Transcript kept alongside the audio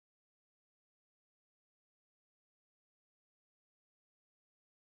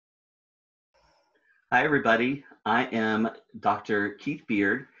Hi, everybody. I am Dr. Keith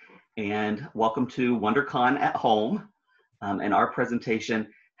Beard, and welcome to WonderCon at Home and our presentation,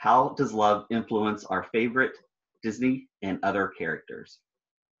 How Does Love Influence Our Favorite Disney and Other Characters?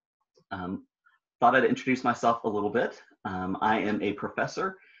 Thought I'd introduce myself a little bit. I am a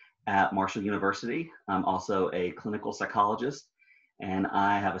professor at Marshall University. I'm also a clinical psychologist, and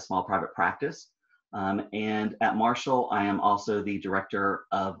I have a small private practice. And at Marshall, I am also the director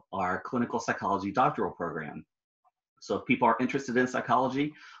of our clinical psychology doctoral program. So if people are interested in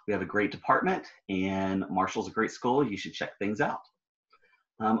psychology, we have a great department, and Marshall's a great school. You should check things out.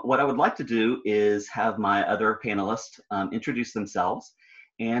 What I would like to do is have my other panelists introduce themselves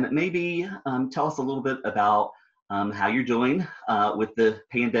and maybe tell us a little bit about how you're doing with the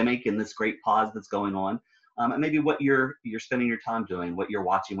pandemic and this great pause that's going on. And maybe what you're spending your time doing, what you're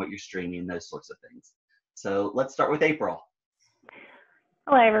watching, what you're streaming, those sorts of things. So let's start with April.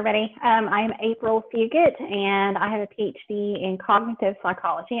 Hello, everybody. I'm April Fugett, and I have a Ph.D. in cognitive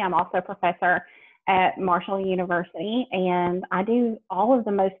psychology. I'm also a professor at Marshall University, and I do all of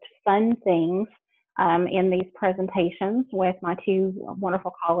the most fun things in these presentations with my two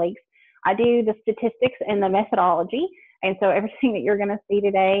wonderful colleagues. I do the statistics and the methodology, and so everything that you're going to see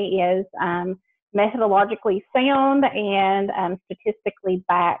today is methodologically sound and statistically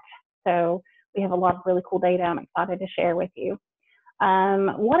backed. So we have a lot of really cool data I'm excited to share with you.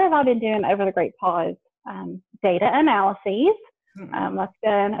 What have I been doing over the great pause? Data analyses. That's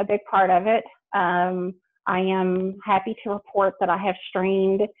been a big part of it. I am happy to report that I have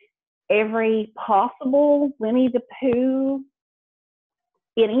streamed every possible Winnie the Pooh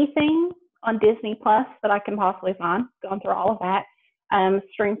anything on Disney Plus that I can possibly find. Gone through all of that.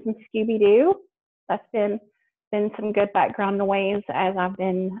 Streamed some Scooby-Doo. That's been some good background noise as I've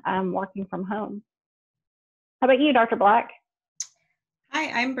been working from home. How about you, Dr. Black? Hi,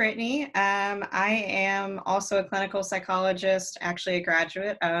 I'm Brittany. I am also a clinical psychologist, actually a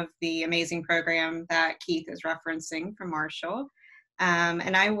graduate of the amazing program that Keith is referencing from Marshall.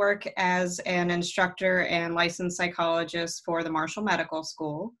 And I work as an instructor and licensed psychologist for the Marshall Medical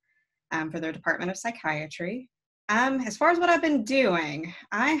School for their Department of Psychiatry. As far as what I've been doing,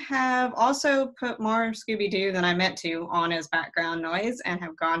 I have also put more Scooby-Doo than I meant to on as background noise and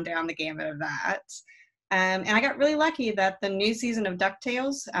have gone down the gamut of that. And I got really lucky that the new season of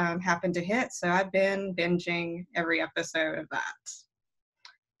DuckTales happened to hit, so I've been binging every episode of that.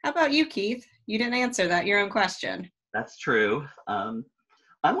 How about you, Keith? You didn't answer that, your own question. That's true.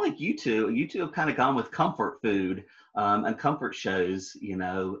 Unlike you two have kind of gone with comfort food and comfort shows, you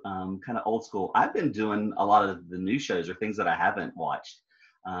know, kind of old school. I've been doing a lot of the new shows or things that I haven't watched.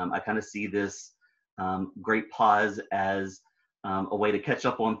 I kind of see this great pause as a way to catch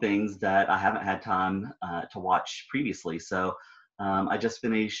up on things that I haven't had time to watch previously. So I just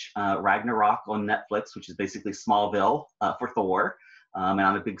finished Ragnarok on Netflix, which is basically Smallville for Thor. And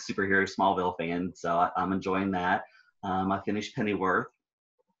I'm a big superhero Smallville fan, so I'm enjoying that. I finished Pennyworth.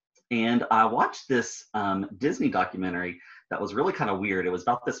 And I watched this Disney documentary that was really kind of weird. It was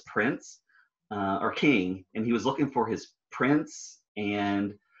about this prince or king, and he was looking for his prince,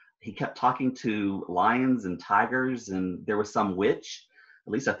 and he kept talking to lions and tigers, and there was some witch.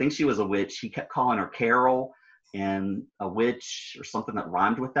 At least I think she was a witch. He kept calling her Carol and a witch or something that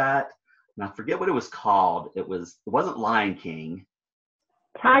rhymed with that. And I forget what it was called. It wasn't Lion King.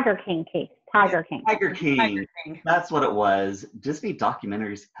 Tiger King, Keith. Tiger King. Tiger King. That's what it was. Disney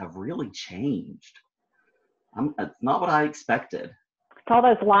documentaries have really changed. It's not what I expected. It's all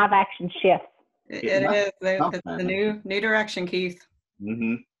those live action shifts. It is the new direction, Keith.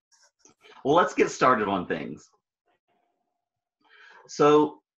 Mm-hmm. Well, let's get started on things.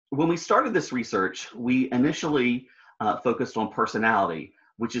 So when we started this research, we initially focused on personality,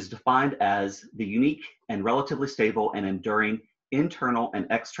 which is defined as the unique and relatively stable and enduring internal and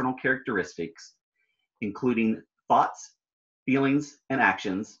external characteristics, including thoughts, feelings, and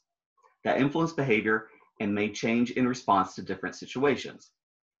actions that influence behavior and may change in response to different situations.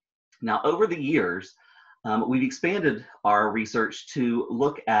 Now, over the years, we've expanded our research to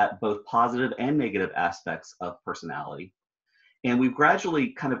look at both positive and negative aspects of personality. And we've gradually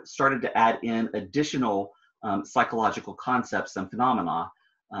kind of started to add in additional psychological concepts and phenomena,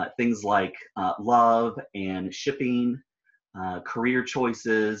 things like love and shipping, career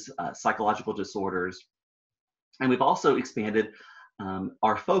choices, psychological disorders. And we've also expanded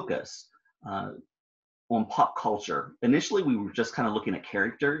our focus on pop culture. Initially, we were just kind of looking at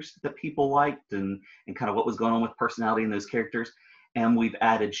characters that people liked and kind of what was going on with personality in those characters. And we've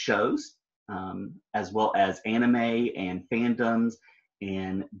added shows, as well as anime and fandoms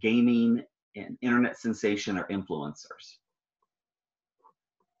and gaming and internet sensation or influencers.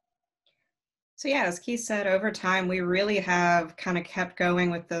 So yeah, as Keith said, over time, we really have kind of kept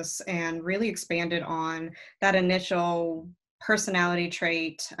going with this and really expanded on that initial personality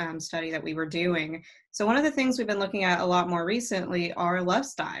trait study that we were doing. So one of the things we've been looking at a lot more recently are love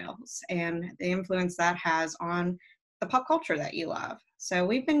styles and the influence that has on the pop culture that you love. So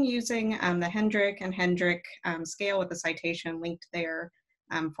we've been using the Hendrick scale with the citation linked there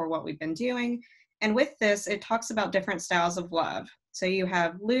for what we've been doing. And with this, it talks about different styles of love. So you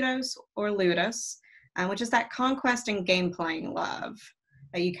have Ludos or Ludus, which is that conquest and game playing love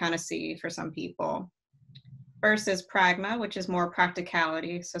that you kind of see for some people, versus Pragma, which is more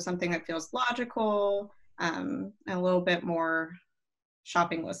practicality. So something that feels logical, a little bit more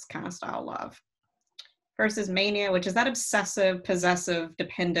shopping list kind of style love. Versus Mania, which is that obsessive, possessive,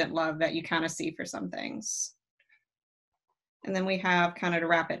 dependent love that you kind of see for some things. And then we have, kind of to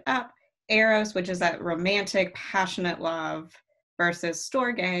wrap it up, Eros, which is that romantic, passionate love, versus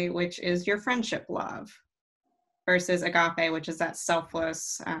Storge, which is your friendship love, versus Agape, which is that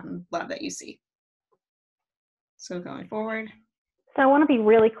selfless love that you see. So going forward. So I want to be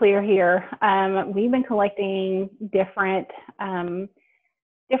really clear here. We've been collecting different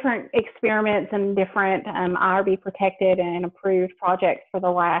experiments and different IRB protected and approved projects for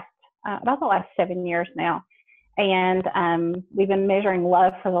the last, about the last 7 years now. And we've been measuring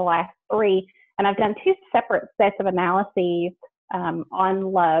love for the last 3. And I've done 2 separate sets of analyses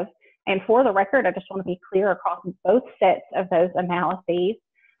on love. And for the record, I just want to be clear across both sets of those analyses,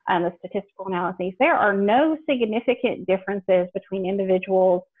 the statistical analyses, there are no significant differences between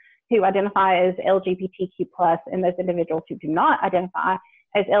individuals who identify as LGBTQ+ and those individuals who do not identify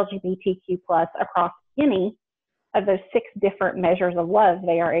as LGBTQ+ across any of those 6 different measures of love.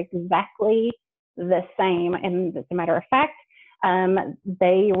 They are exactly the same. And as a matter of fact,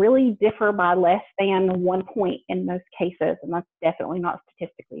 they really differ by less than 1 point in most cases, and that's definitely not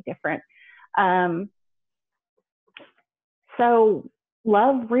statistically different. So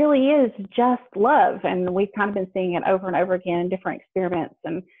love really is just love, and we've kind of been seeing it over and over again in different experiments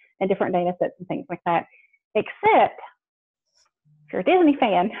and different data sets and things like that, except if you're a Disney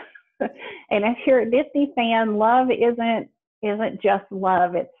fan, and if you're a Disney fan, love isn't just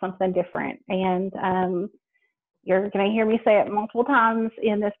love, it's something different. And you're going to hear me say it multiple times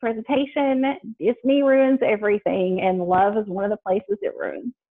in this presentation. Disney ruins everything, and love is one of the places it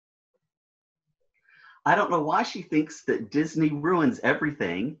ruins. I don't know why she thinks that Disney ruins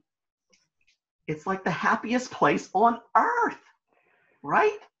everything. It's like the happiest place on earth,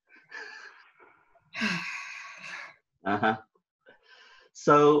 right? Uh-huh.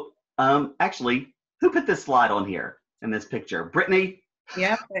 So, actually, who put this slide on here in this picture? Brittany?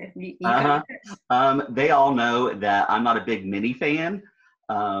 Yep. They all know that I'm not a big Minnie fan.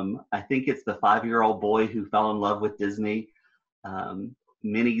 I think it's the 5-year-old boy who fell in love with Disney.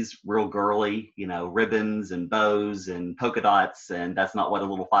 Minnie's real girly, you know, ribbons and bows and polka dots, and that's not what a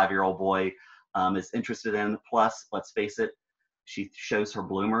little 5-year-old boy is interested in. Plus, let's face it, she shows her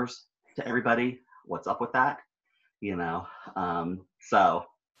bloomers to everybody. What's up with that? You know, so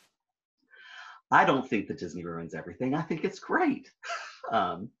I don't think that Disney ruins everything. I think it's great.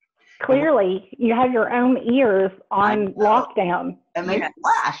 Clearly, you have your own ears on lockdown. And they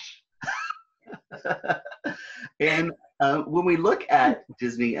flash. And when we look at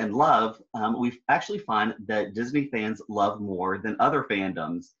Disney and love, we actually find that Disney fans love more than other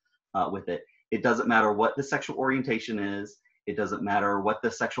fandoms with it. It doesn't matter what the sexual orientation is. It doesn't matter what the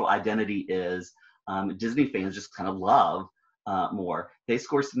sexual identity is. Disney fans just kind of love more. They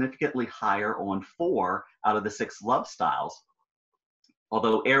score significantly higher on 4 out of the 6 love styles.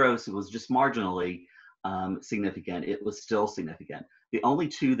 Although Eros was just marginally significant, it was still significant. The only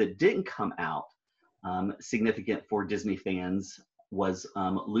 2 that didn't come out significant for Disney fans was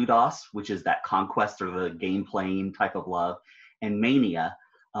Ludos, which is that conquest or the game playing type of love, and Mania,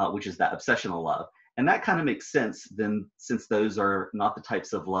 which is that obsessional love. And that kind of makes sense then, since those are not the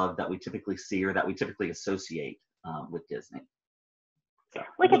types of love that we typically see or that we typically associate with Disney. So,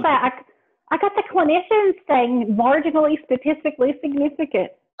 look at that. I got the clinicians saying marginally statistically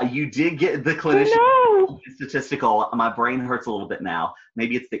significant. You did get the clinician statistical. My brain hurts a little bit now.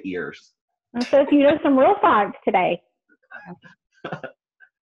 Maybe it's the ears. So if you know some real science today.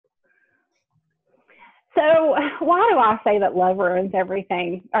 So why do I say that love ruins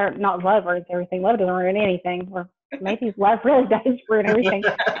everything? Or not love ruins everything. Love doesn't ruin anything. Or maybe love really does ruin everything.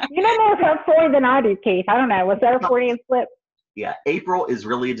 You know more about Freud than I do, Keith. I don't know. Was that a Freudian slip? Yeah, April is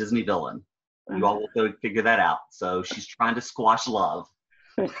really a Disney villain. You all will go figure that out. So she's trying to squash love.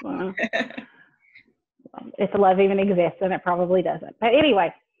 If love even exists, and it probably doesn't. But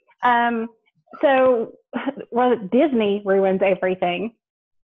anyway, so Disney ruins everything.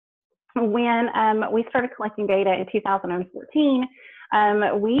 When we started collecting data in 2014,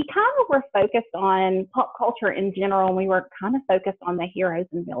 we kind of were focused on pop culture in general, and we were kind of focused on the heroes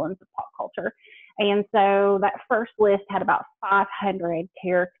and villains of pop culture. And so that first list had about 500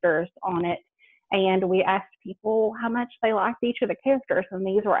 characters on it. And we asked people how much they liked each of the characters. And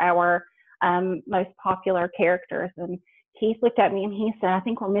these were our most popular characters. And Keith looked at me and he said, I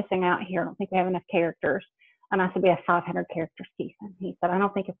think we're missing out here. I don't think we have enough characters. And I said, we have 500 characters, Keith. And he said, I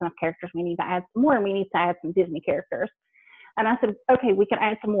don't think it's enough characters. We need to add some more, and we need to add some Disney characters. And I said, okay, we can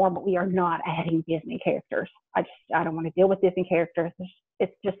add some more, but we are not adding Disney characters. I don't want to deal with Disney characters.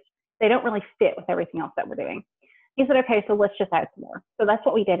 It's just, they don't really fit with everything else that we're doing. He said, okay, so let's just add some more. So that's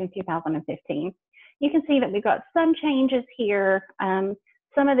what we did in 2015. You can see that we've got some changes here.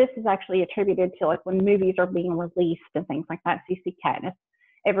 Some of this is actually attributed to like when movies are being released and things like that. So you see Katniss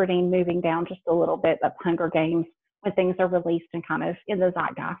Everdeen moving down just a little bit, up Hunger Games, when things are released and kind of in the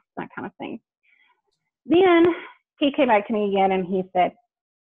zeitgeist, that kind of thing. Then he came back to me again and he said,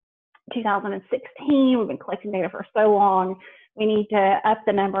 2016, we've been collecting data for so long. We need to up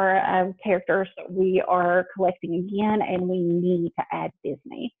the number of characters that we are collecting again, and we need to add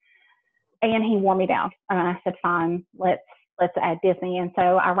Disney. And he wore me down. And I said, fine, let's add Disney. And so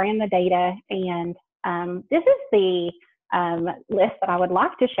I ran the data, and this is the list that I would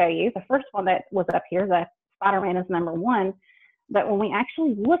like to show you. The first one that was up here, the Spider-Man is number 1. But when we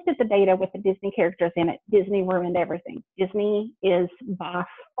actually looked at the data with the Disney characters in it, Disney ruined everything. Disney is by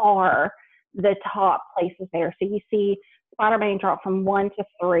far the top places there. So you see Spider-Man drop from 1 to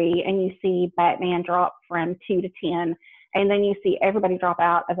 3, and you see Batman drop from 2 to 10. And then you see everybody drop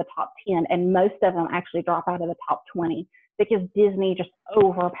out of the top 10, and most of them actually drop out of the top 20 because Disney just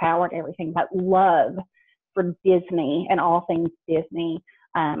overpowered everything. That love for Disney and all things Disney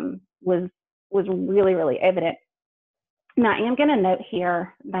was really, really evident. Now, I am going to note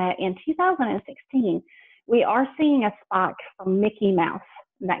here that in 2016, we are seeing a spike from Mickey Mouse.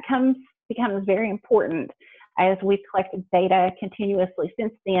 And that becomes very important as we've collected data continuously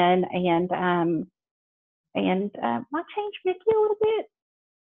since then, and might change Mickey a little bit.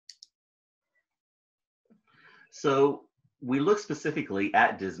 So we look specifically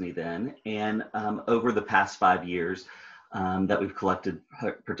at Disney then, and over the past 5 years that we've collected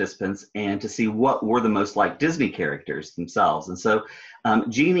participants, and to see what were the most like Disney characters themselves. And so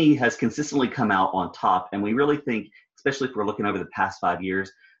Genie has consistently come out on top, and we really think, especially if we're looking over the past 5 years,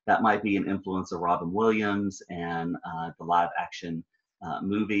 that might be an influence of Robin Williams and the live action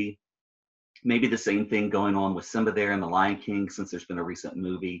movie. Maybe the same thing going on with Simba there and the Lion King, since there's been a recent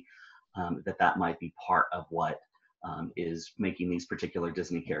movie, that might be part of what is making these particular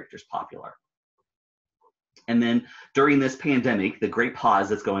Disney characters popular. And then during this pandemic, the great pause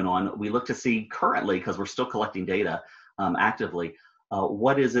that's going on, we look to see currently, because we're still collecting data actively,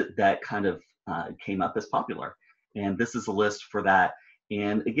 what is it that kind of came up as popular? And this is a list for that.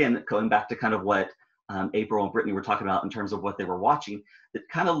 And again, going back to kind of what April and Brittany were talking about in terms of what they were watching, it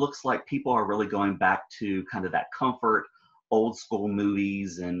kind of looks like people are really going back to kind of that comfort, old school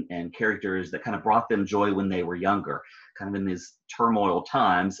movies and characters that kind of brought them joy when they were younger, kind of in these turmoil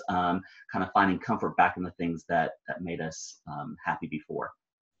times, kind of finding comfort back in the things that made us happy before.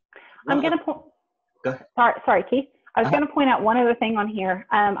 I'm going to go ahead. Sorry, Keith. I was going to point out one other thing on here.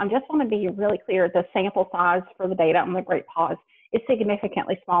 I just want to be really clear. The sample size for the data on the Great Pause is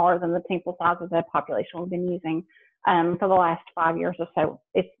significantly smaller than the sample size of the population we've been using for the last 5 years or so.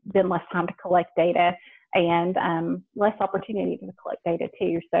 It's been less time to collect data and less opportunity to collect data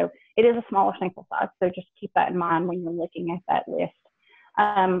too. So it is a smaller sample size. So just keep that in mind when you're looking at that list.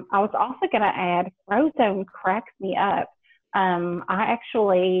 I was also going to add, Frozone cracks me up. I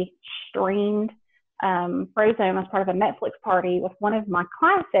actually streamed Frozone as part of a Netflix party with one of my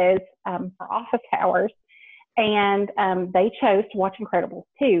classes for office hours, and they chose to watch Incredibles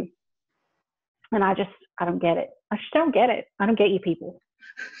 2. And I don't get it. I just don't get it. I don't get you people.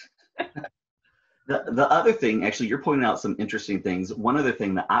 The other thing, actually, you're pointing out some interesting things. One other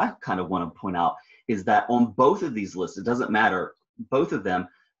thing that I kind of want to point out is that on both of these lists, it doesn't matter, both of them,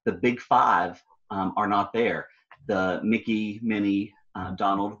 the big 5 are not there. The Mickey, Minnie,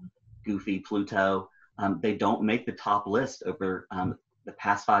 Donald, Goofy, Pluto, they don't make the top list over the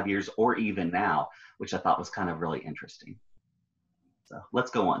past 5 years or even now, which I thought was kind of really interesting. So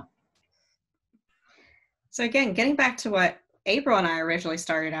let's go on. So again, getting back to what April and I originally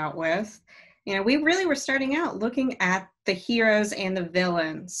started out with, we really were starting out looking at the heroes and the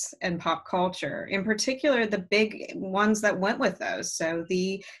villains in pop culture, in particular, the big ones that went with those. So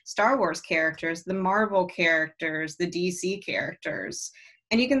the Star Wars characters, the Marvel characters, the DC characters.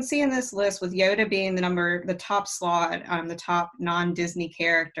 And you can see in this list, with Yoda being the top slot, the top non-Disney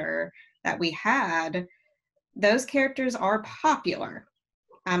character that we had, those characters are popular.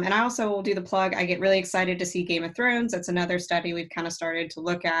 And I also will do the plug. I get really excited to see Game of Thrones. That's another study we've kind of started to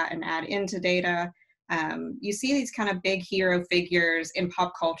look at and add into data. You see these kind of big hero figures in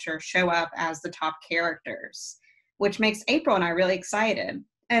pop culture show up as the top characters, which makes April and I really excited,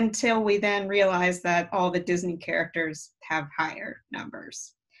 until we then realize that all the Disney characters have higher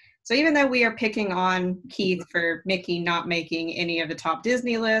numbers. So even though we are picking on Keith for Mickey not making any of the top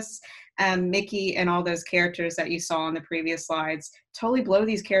Disney lists, Mickey and all those characters that you saw in the previous slides totally blow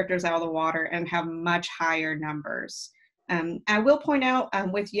these characters out of the water and have much higher numbers. I will point out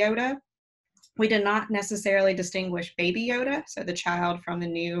with Yoda, we did not necessarily distinguish Baby Yoda, so the child from the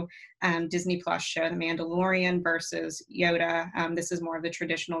new Disney Plus show, The Mandalorian, versus Yoda. This is more of the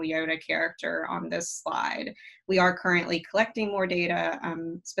traditional Yoda character on this slide. We are currently collecting more data,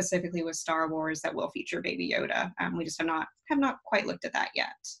 specifically with Star Wars, that will feature Baby Yoda. We just have not quite looked at that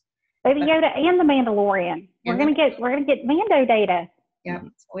yet. Baby Yoda and the Mandalorian. We're gonna get Mando data. Yeah,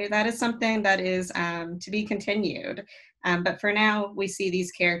 that is something that is to be continued. But for now, we see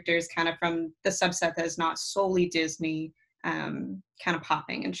these characters kind of from the subset that is not solely Disney, kind of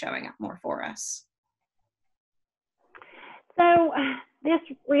popping and showing up more for us. So this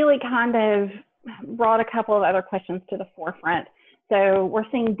really kind of brought a couple of other questions to the forefront. So we're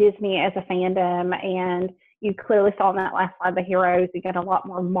seeing Disney as a fandom, and you clearly saw in that last slide, the heroes, we got a lot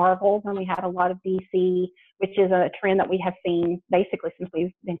more Marvel than we had a lot of DC, which is a trend that we have seen basically since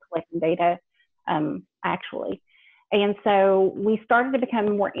we've been collecting data, actually. And so we started to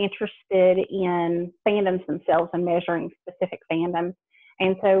become more interested in fandoms themselves and measuring specific fandoms.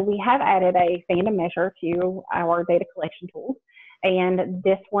 And so we have added a fandom measure to our data collection tools. And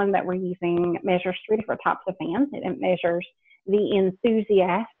this one that we're using measures 3 different types of fans. It measures the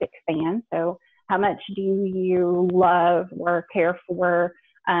enthusiastic fan. So how much do you love or care for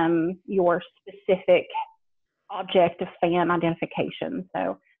your specific object of fan identification?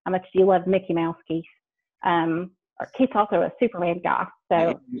 So how much do you love Mickey Mouse, Keith? Keith's also a Superman guy.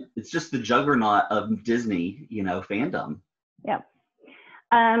 So it's just the juggernaut of Disney, fandom. Yeah.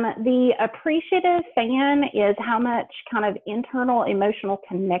 The appreciative fan is how much kind of internal emotional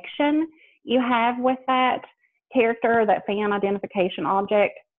connection you have with that character, that fan identification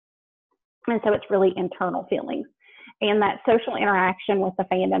object. And so it's really internal feelings. And that social interaction with the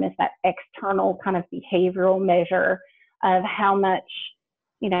fandom is that external kind of behavioral measure of how much,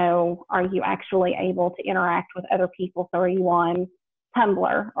 are you actually able to interact with other people? So are you on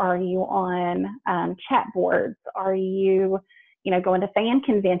Tumblr? Are you on chat boards? Are you, going to fan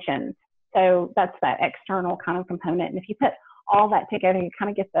conventions? So that's that external kind of component. And if you put all that together, you kind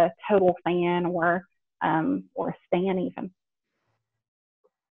of get the total fan or stan even.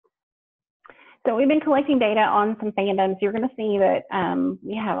 So we've been collecting data on some fandoms. You're going to see that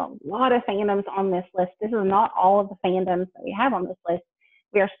we have a lot of fandoms on this list. This is not all of the fandoms that we have on this list.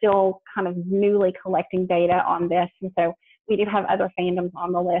 We are still kind of newly collecting data on this. And so we do have other fandoms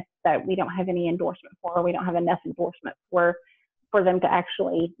on the list that we don't have any endorsement for, or we don't have enough endorsement for them to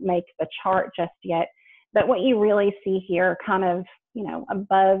actually make the chart just yet. But what you really see here, kind of,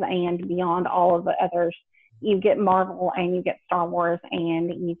 above and beyond all of the others, you get Marvel and you get Star Wars and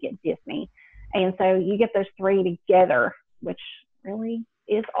you get Disney. And so you get those 3 together, which really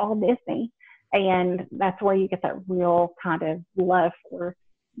is all Disney. And that's where you get that real kind of love for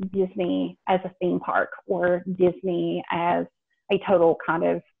Disney as a theme park, or Disney as a total kind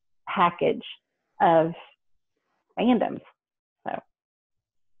of package of fandoms. So.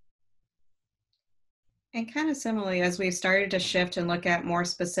 And kind of similarly, as we've started to shift and look at more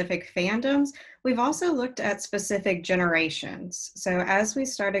specific fandoms, we've also looked at specific generations. So as we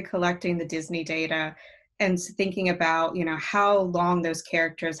started collecting the Disney data and thinking about, how long those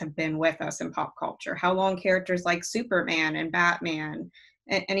characters have been with us in pop culture, how long characters like Superman and Batman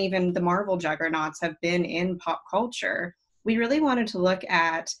and even the Marvel juggernauts have been in pop culture, we really wanted to look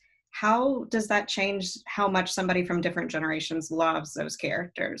at how does that change how much somebody from different generations loves those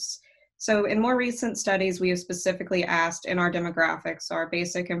characters. So in more recent studies, we have specifically asked in our demographics, our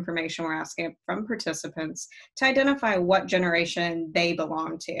basic information we're asking from participants, to identify what generation they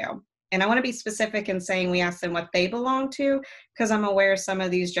belong to. And I want to be specific in saying we asked them what they belong to, because I'm aware some of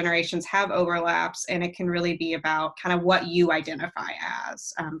these generations have overlaps, and it can really be about kind of what you identify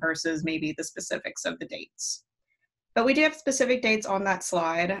as versus maybe the specifics of the dates. But we do have specific dates on that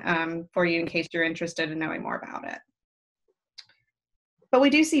slide for you in case you're interested in knowing more about it. But we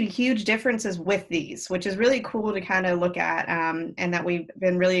do see huge differences with these, which is really cool to kind of look at and that we've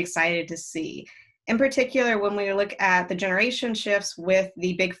been really excited to see. In particular, when we look at the generation shifts with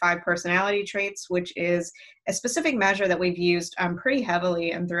the Big Five personality traits, which is a specific measure that we've used pretty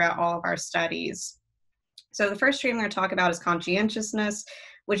heavily and throughout all of our studies. So the first trait I'm going to talk about is conscientiousness,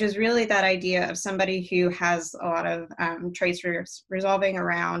 which is really that idea of somebody who has a lot of traits resolving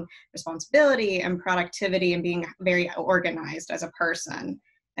around responsibility and productivity and being very organized as a person.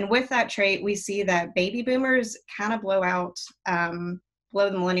 And with that trait, we see that baby boomers kind of blow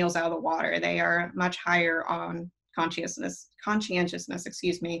the millennials out of the water. They are much higher on conscientiousness,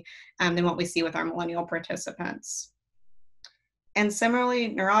 than what we see with our millennial participants. And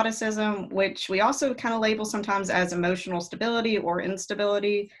similarly, neuroticism, which we also kind of label sometimes as emotional stability or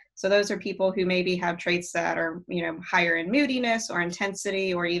instability. So those are people who maybe have traits that are, higher in moodiness or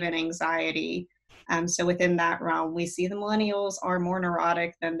intensity or even anxiety. So within that realm, we see the millennials are more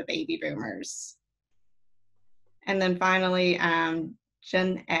neurotic than the baby boomers. And then finally,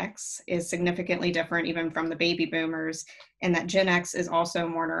 Gen X is significantly different even from the baby boomers, and that Gen X is also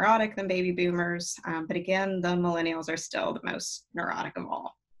more neurotic than baby boomers. But again, the millennials are still the most neurotic of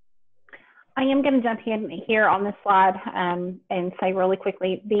all. I am going to jump in here on this slide and say really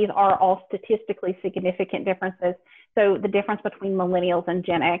quickly, these are all statistically significant differences. So the difference between millennials and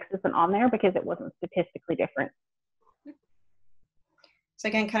Gen X isn't on there because it wasn't statistically different. So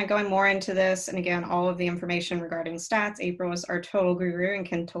again, kind of going more into this, and again, all of the information regarding stats, April is our total guru and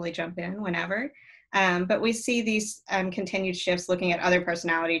can totally jump in whenever. But we see these continued shifts looking at other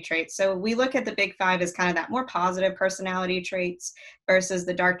personality traits. So we look at the Big Five as kind of that more positive personality traits versus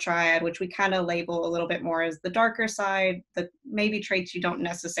the dark triad, which we kind of label a little bit more as the darker side, the maybe traits you don't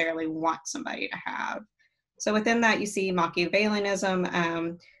necessarily want somebody to have. So within that, you see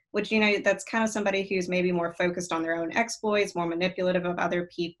Machiavellianism, which, that's kind of somebody who's maybe more focused on their own exploits, more manipulative of other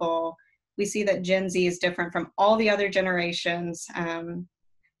people. We see that Gen Z is different from all the other generations, and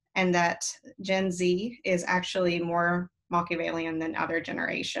that Gen Z is actually more Machiavellian than other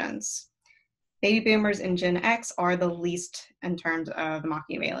generations. Baby boomers and Gen X are the least in terms of the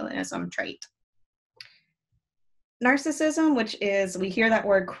Machiavellianism trait. Narcissism, which is, we hear that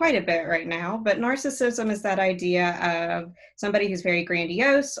word quite a bit right now, but narcissism is that idea of somebody who's very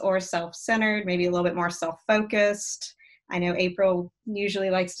grandiose or self-centered, maybe a little bit more self-focused. I know April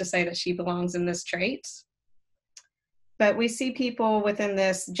usually likes to say that she belongs in this trait. But we see people within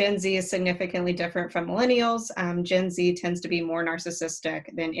this. Gen Z is significantly different from millennials. Gen Z tends to be more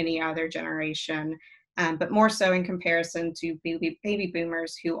narcissistic than any other generation, but more so in comparison to baby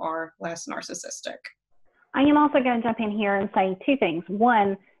boomers who are less narcissistic. I am also going to jump in here and say two things.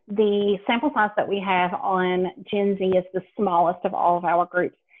 One, the sample size that we have on Gen Z is the smallest of all of our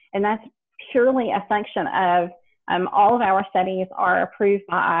groups, and that's purely a function of all of our studies are approved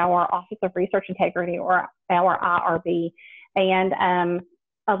by our Office of Research Integrity, or our IRB, and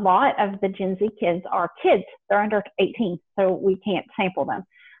a lot of the Gen Z kids are kids. They're under 18, so we can't sample them.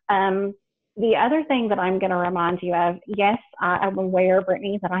 The other thing that I'm going to remind you of, yes, I'm aware,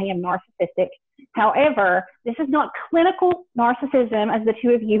 Brittany, that I am narcissistic. However, this is not clinical narcissism as the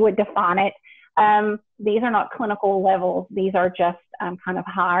two of you would define it. These are not clinical levels. These are just kind of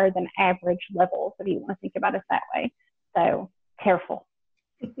higher than average levels, if you want to think about it that way. So careful.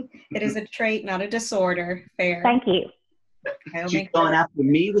 It is a trait, not a disorder. Fair. Thank you. She's going after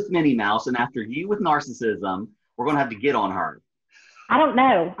me with Minnie Mouse and after you with narcissism. We're going to have to get on her. I don't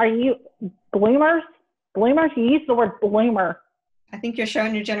know. Are you bloomers? Bloomers? You use the word bloomer. I think you're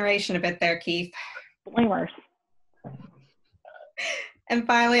showing your generation a bit there, Keith. Bloomers. And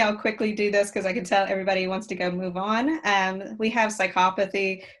finally, I'll quickly do this because I can tell everybody wants to go move on. We have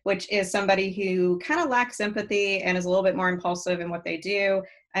psychopathy, which is somebody who kind of lacks empathy and is a little bit more impulsive in what they do.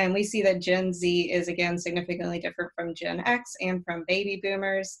 And we see that Gen Z is, again, significantly different from Gen X and from baby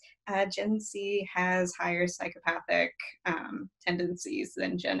boomers. Gen Z has higher psychopathic tendencies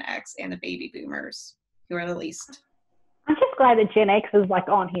than Gen X and the baby boomers, who are the least. I'm just glad that Gen X is like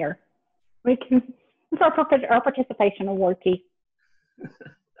on here. It's our participation award, Keith.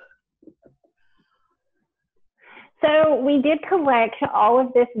 So we did collect all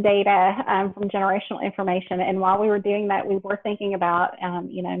of this data from generational information, and while we were doing that, we were thinking about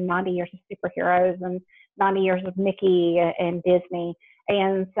 90 years of superheroes and 90 years of Mickey and Disney.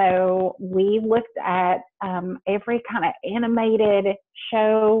 And so we looked at every kind of animated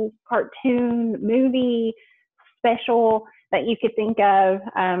show, cartoon, movie, special that you could think of.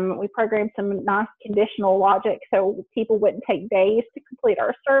 We programmed some nice conditional logic so people wouldn't take days to complete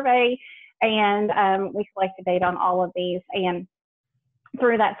our survey. And we collected data on all of these. And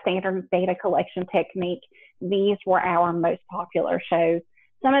through that standard data collection technique, these were our most popular shows.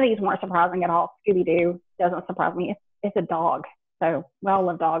 Some of these weren't surprising at all. Scooby-Doo doesn't surprise me. It's a dog. So we all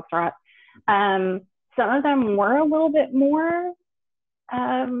love dogs, right? Some of them were a little bit more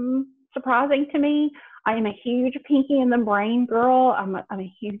surprising to me. I am a huge Pinky and the Brain girl. I'm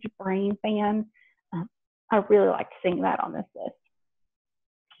a huge Brain fan. I really like seeing that on this list.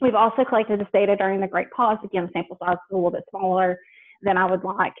 We've also collected this data during the Great Pause. Again, the sample size is a little bit smaller than I would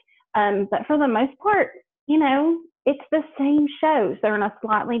like. But for the most part, you know, it's the same shows. They're in a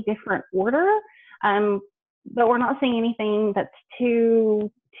slightly different order, but we're not seeing anything that's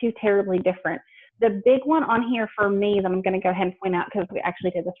too terribly different. The big one on here for me that I'm going to go ahead and point out, because we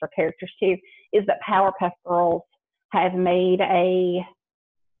actually did this for characters too, is that Powerpuff Girls have made a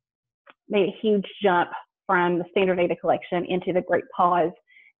huge jump from the standard data collection into the Great Pause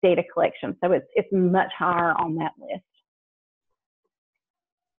data collection. So it's much higher on that list.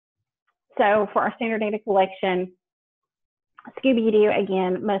 So for our standard data collection, Scooby-Doo,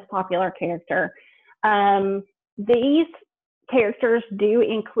 again, most popular character. These characters do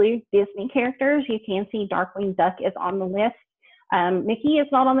include Disney characters. You can see Darkwing Duck is on the list. Mickey is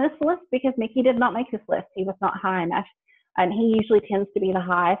not on this list because Mickey did not make this list. He was not high enough. And he usually tends to be the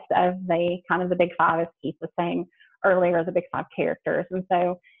highest of the kind of the big five, as Keith was saying earlier, the big five characters. And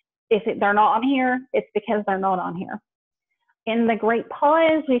so if they're not on here, it's because they're not on here. In the Great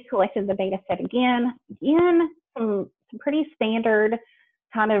Pause, we collected the data set again. Again, some pretty standard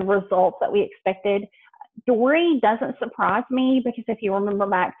kind of results that we expected. Dory doesn't surprise me because if you remember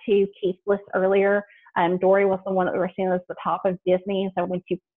back to Keith's list earlier, Dory was the one that we were seeing as the top of Disney. So once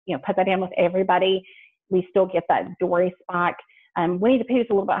you put that in with everybody, we still get that Dory spike. Winnie the Pooh is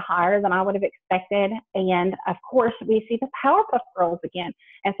a little bit higher than I would have expected. And of course, we see the Powerpuff Girls again.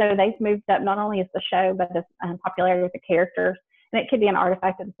 And so they've moved up not only as the show, but as popularity with the characters. And it could be an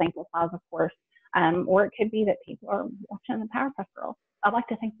artifact of the sample size, of course, or it could be that people are watching the Powerpuff Girls. I like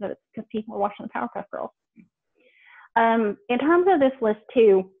to think that it's because people are watching the Powerpuff Girls. In terms of this list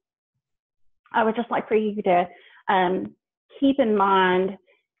too, I would just like for you to keep in mind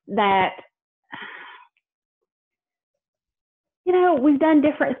that we've done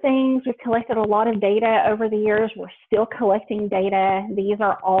different things. We've collected a lot of data over the years. We're still collecting data. These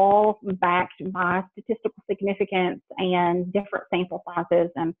are all backed by statistical significance and different sample sizes.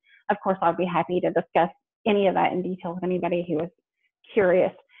 And of course, I'd be happy to discuss any of that in detail with anybody who is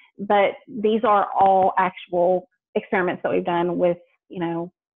curious. But these are all actual experiments that we've done with,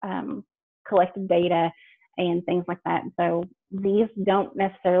 collected data and things like that. So these don't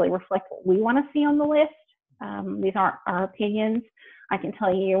necessarily reflect what we want to see on the list. These aren't our opinions. I can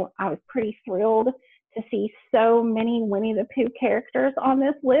tell you I was pretty thrilled to see so many Winnie the Pooh characters on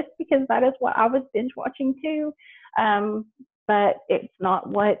this list because that is what I was binge watching too. But it's not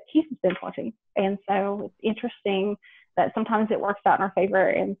what Keith has been watching. And so it's interesting that sometimes it works out in our favor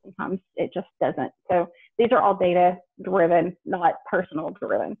and sometimes it just doesn't. So these are all data driven, not personal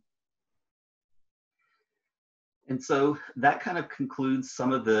driven. And so that kind of concludes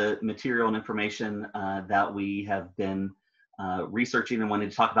some of the material and information that we have been researching and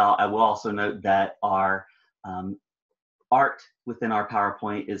wanted to talk about. I will also note that our art within our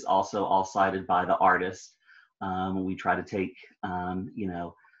PowerPoint is also all cited by the artist. We try to take,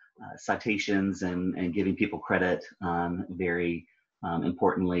 citations and giving people credit very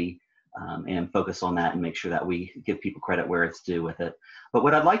importantly, and focus on that and make sure that we give people credit where it's due with it. But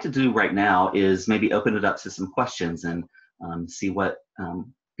what I'd like to do right now is maybe open it up to some questions and see what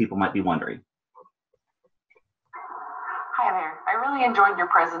people might be wondering. Hi there. I really enjoyed your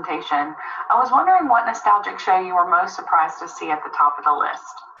presentation. I was wondering what nostalgic show you were most surprised to see at the top of the list.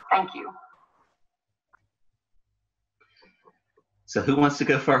 Thank you. So who wants to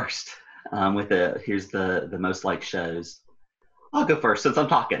go first here's the most liked shows. I'll go first since I'm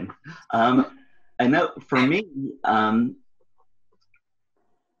talking. I know for me,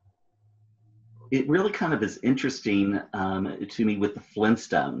 it really kind of is interesting to me with the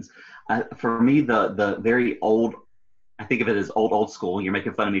Flintstones. For me, the very old, I think of it as old school. You're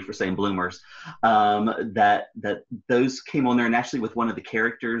making fun of me for saying bloomers. That those came on there, and actually with one of the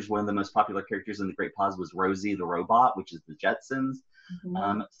characters, one of the most popular characters in the Great Pause was Rosie the Robot, which is the Jetsons.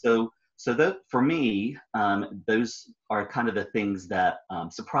 Mm-hmm. So that for me, those are kind of the things that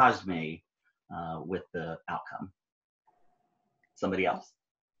surprised me with the outcome. Somebody else?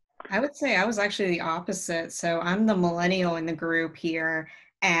 I would say I was actually the opposite. So I'm the millennial in the group here,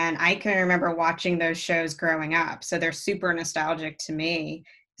 and I can remember watching those shows growing up. So they're super nostalgic to me.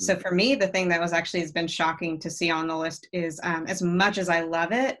 So for me, the thing that has been shocking to see on the list is, as much as I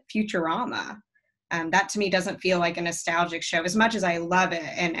love it, Futurama. That to me doesn't feel like a nostalgic show as much as I love it.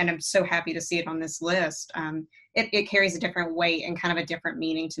 And I'm so happy to see it on this list. It carries a different weight and kind of a different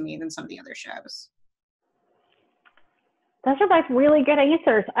meaning to me than some of the other shows. Those are both really good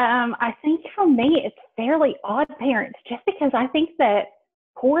answers. I think for me, it's fairly Odd Parents, just because I think that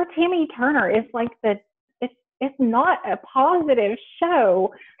poor Timmy Turner is like it's not a positive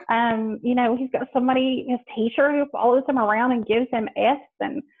show. You know, he's got somebody, his teacher, who follows him around and gives him F's,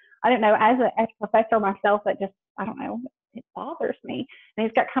 and I don't know, as a professor myself, that just, I don't know, it bothers me. And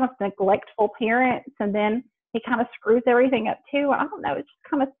he's got kind of neglectful parents, and then he kind of screws everything up too. I don't know, it's just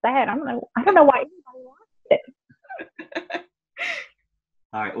kind of sad. I don't know why anybody watched it.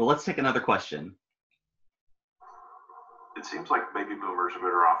 All right, well, let's take another question. It seems like baby boomers are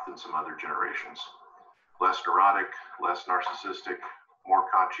better off than some other generations. Less neurotic, less narcissistic, more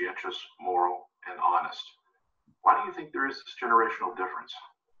conscientious, moral, and honest. Why do you think there is this generational difference?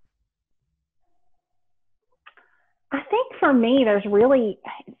 I think for me,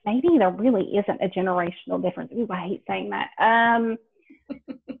 maybe there really isn't a generational difference. Ooh, I hate saying that.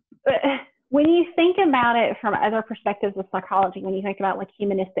 But when you think about it from other perspectives of psychology, when you think about like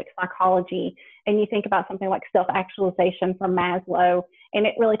humanistic psychology, and you think about something like self-actualization from Maslow, and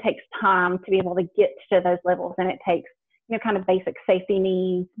it really takes time to be able to get to those levels, and it takes, you know, kind of basic safety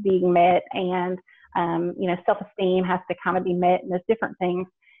needs being met, and you know, self-esteem has to kind of be met, and those different things.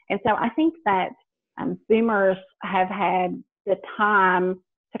 And so I think that boomers have had the time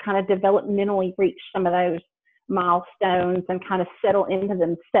to kind of developmentally reach some of those milestones and kind of settle into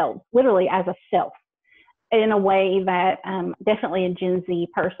themselves, literally as a self, in a way that definitely a Gen Z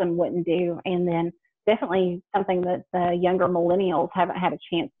person wouldn't do, and then definitely something that the younger millennials haven't had a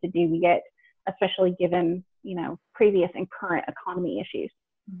chance to do yet, especially given, you know, previous and current economy issues.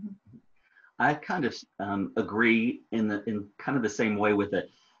 I kind of agree in kind of the same way with it.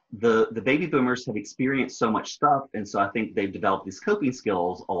 The baby boomers have experienced so much stuff, and so I think they've developed these coping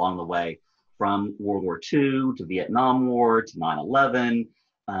skills along the way, from World War II to Vietnam War to 9/11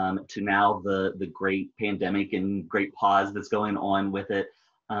 to now the great pandemic and great pause that's going on with it.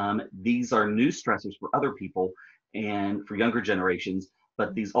 These are new stressors for other people and for younger generations,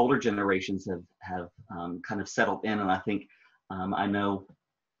 but these older generations have kind of settled in, and I think I know,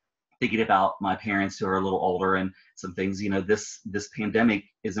 thinking about my parents who are a little older and some things, you know, this pandemic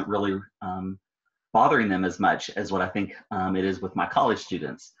isn't really bothering them as much as what I think it is with my college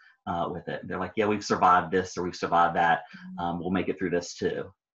students with it. They're like, yeah, we've survived this, or we've survived that. We'll make it through this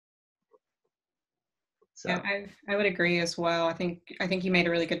too. So. Yeah, I would agree as well. I think you made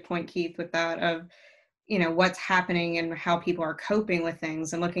a really good point, Keith, with that of, you know, what's happening and how people are coping with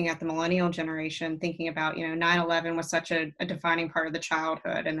things, and looking at the millennial generation, thinking about, you know, 9/11 was such a defining part of the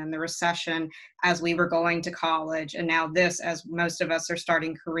childhood, and then the recession as we were going to college, and now this, as most of us are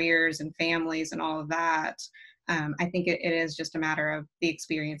starting careers and families and all of that. I think it is just a matter of the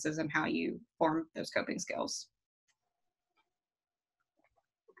experiences and how you form those coping skills.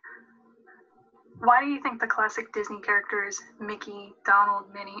 Why do you think the classic Disney characters, Mickey, Donald,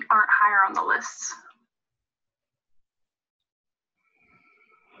 Minnie, aren't higher on the lists?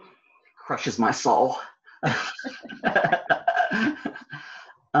 Crushes my soul.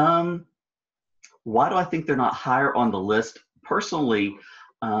 Why do I think they're not higher on the list? Personally,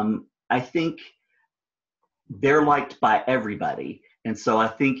 I think they're liked by everybody. And so I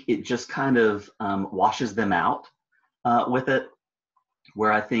think it just kind of washes them out with it,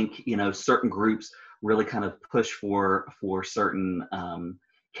 where I think, you know, certain groups really kind of push for certain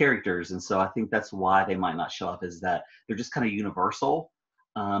characters. And so I think that's why they might not show up, is that they're just kind of universal,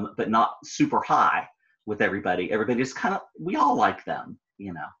 but not super high with everybody. Everybody just kind of, we all like them,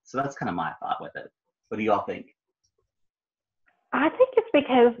 you know. So that's kind of my thought with it. What do y'all think? I think it's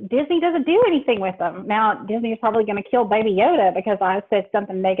because Disney doesn't do anything with them. Now, Disney is probably going to kill Baby Yoda because I said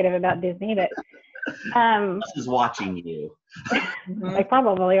something negative about Disney, but this is watching you. They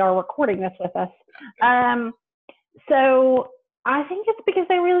probably are recording this with us. So I think it's because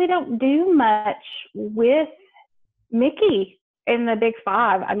they really don't do much with Mickey in the Big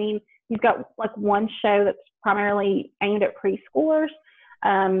Five. I mean, you've got like one show that's primarily aimed at preschoolers.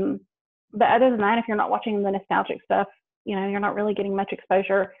 But other than that, if you're not watching the nostalgic stuff, you know, you're not really getting much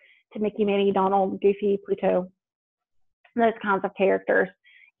exposure to Mickey, Minnie, Donald, Goofy, Pluto, those kinds of characters.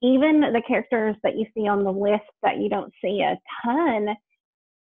 Even the characters that you see on the list that you don't see a ton,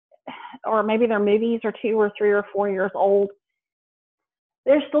 or maybe their movies are 2 or 3 or 4 years old,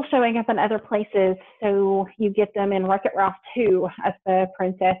 they're still showing up in other places. So you get them in Wreck-It Ralph 2 as the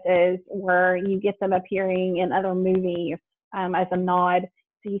princesses, where you get them appearing in other movies as a nod.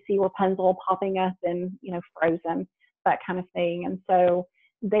 So you see Rapunzel popping up in, you know, Frozen, that kind of thing. And so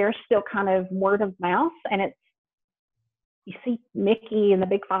they're still kind of word of mouth, and it's, you see Mickey in the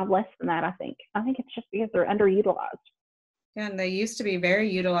Big Five less than that, I think. I think it's just because they're underutilized. Yeah, and they used to be very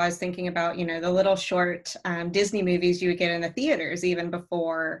utilized, thinking about, you know, the little short Disney movies you would get in the theaters even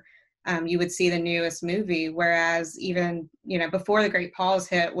before you would see the newest movie. Whereas even, you know, before the Great Pause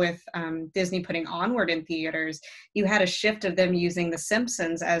hit with Disney putting Onward in theaters, you had a shift of them using The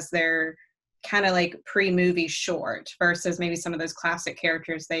Simpsons as their kind of like pre-movie short versus maybe some of those classic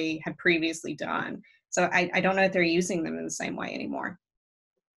characters they had previously done. So I don't know if they're using them in the same way anymore.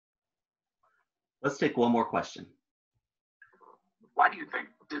 Let's take one more question. Why do you think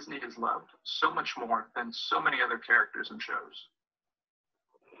Disney is loved so much more than so many other characters and shows?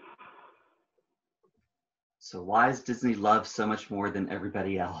 So why is Disney loved so much more than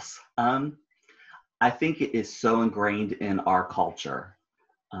everybody else? I think it is so ingrained in our culture.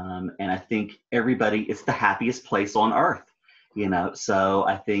 And I think everybody, it's the happiest place on earth, you know? So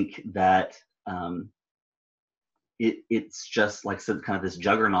I think that it's just like some kind of this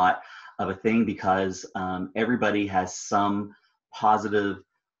juggernaut of a thing, because everybody has some positive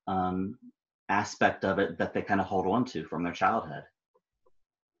aspect of it that they kind of hold on to from their childhood.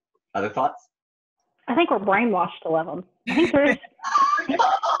 Other thoughts? I think we're brainwashed to love them. I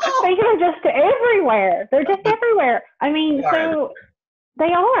think they're just everywhere. They're just everywhere. I mean, so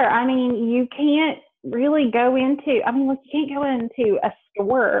they are. I mean, you can't really go into, I mean, look, you can't go into a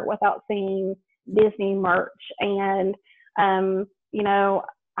store without seeing Disney merch. And, you know,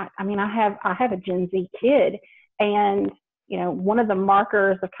 I mean, I have a Gen Z kid, and, you know, one of the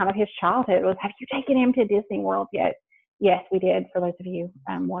markers of kind of his childhood was, have you taken him to Disney World yet? Yes, we did, for those of you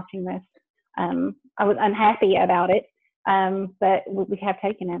watching this. I was unhappy about it, but we have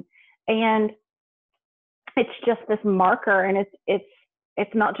taken him. And it's just this marker, and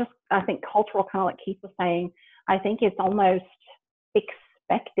it's not just, I think, cultural, kind of like Keith was saying. I think it's almost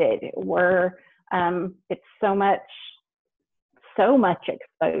expected, where it's so much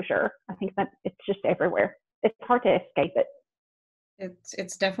exposure. I think that it's just everywhere. It's hard to escape it.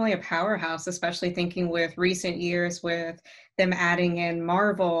 It's definitely a powerhouse, especially thinking with recent years with them adding in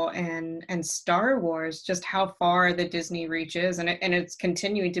Marvel and Star Wars, just how far the Disney reach is. And it's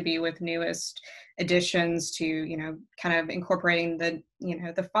continuing to be with newest additions to, you know, kind of incorporating the, you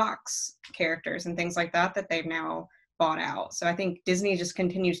know, the Fox characters and things like that they've now bought out. So I think Disney just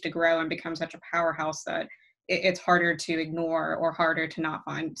continues to grow and become such a powerhouse that it's harder to ignore or harder to not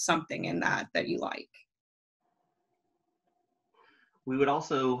find something in that you like. We would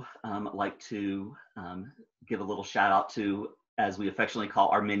also like to give a little shout out to, as we affectionately call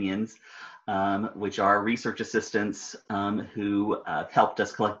our minions, which are research assistants who helped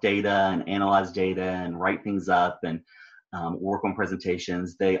us collect data and analyze data and write things up and work on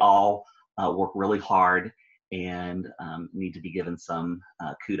presentations. They all work really hard and need to be given some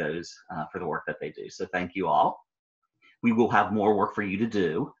kudos for the work that they do. So thank you all. We will have more work for you to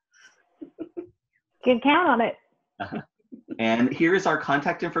do. You can count on it. And here is our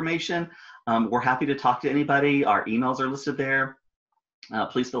contact information. We're happy to talk to anybody. Our emails are listed there.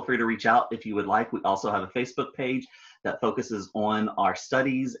 Please feel free to reach out if you would like. We also have a Facebook page that focuses on our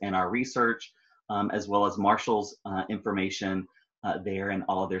studies and our research, as well as Marshall's information there and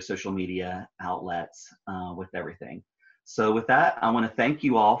all of their social media outlets with everything. So with that, I want to thank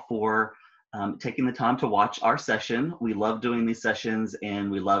you all for taking the time to watch our session. We love doing these sessions,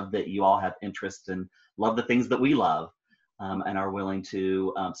 and we love that you all have interest and love the things that we love. And are willing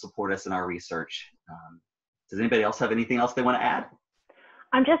to support us in our research. Does anybody else have anything else they want to add?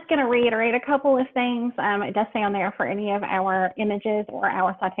 I'm just going to reiterate a couple of things. It does say on there, for any of our images or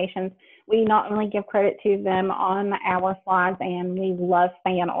our citations, we not only give credit to them on our slides, and we love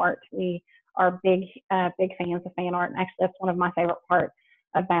fan art. We are big fans of fan art. And actually, that's one of my favorite parts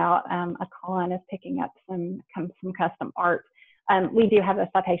about a con, is picking up some custom art. We do have the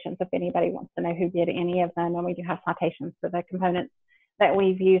citations if anybody wants to know who did any of them, and we do have citations for the components that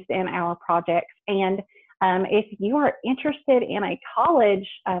we've used in our projects. And if you are interested in a college,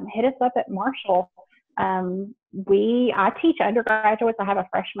 hit us up at Marshall. I teach undergraduates. I have a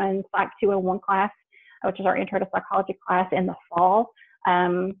freshman Psych 201 class, which is our intro to psychology class, in the fall.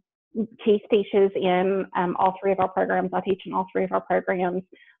 Keith teaches in all three of our programs. I teach in all three of our programs.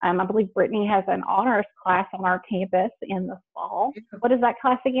 I believe Britani has an honors class on our campus in the fall. What is that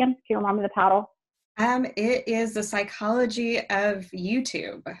class again? Can you remember the title? It is the psychology of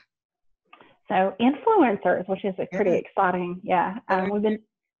YouTube. So influencers, which is pretty exciting. Yeah, we've been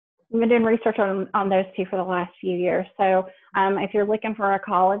doing research on those two for the last few years. So if you're looking for a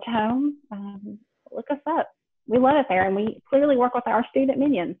college home, look us up. We love it there, and we clearly work with our student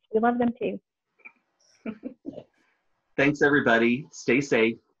minions. We love them too. Thanks, everybody. Stay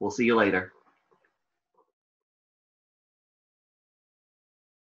safe. We'll see you later.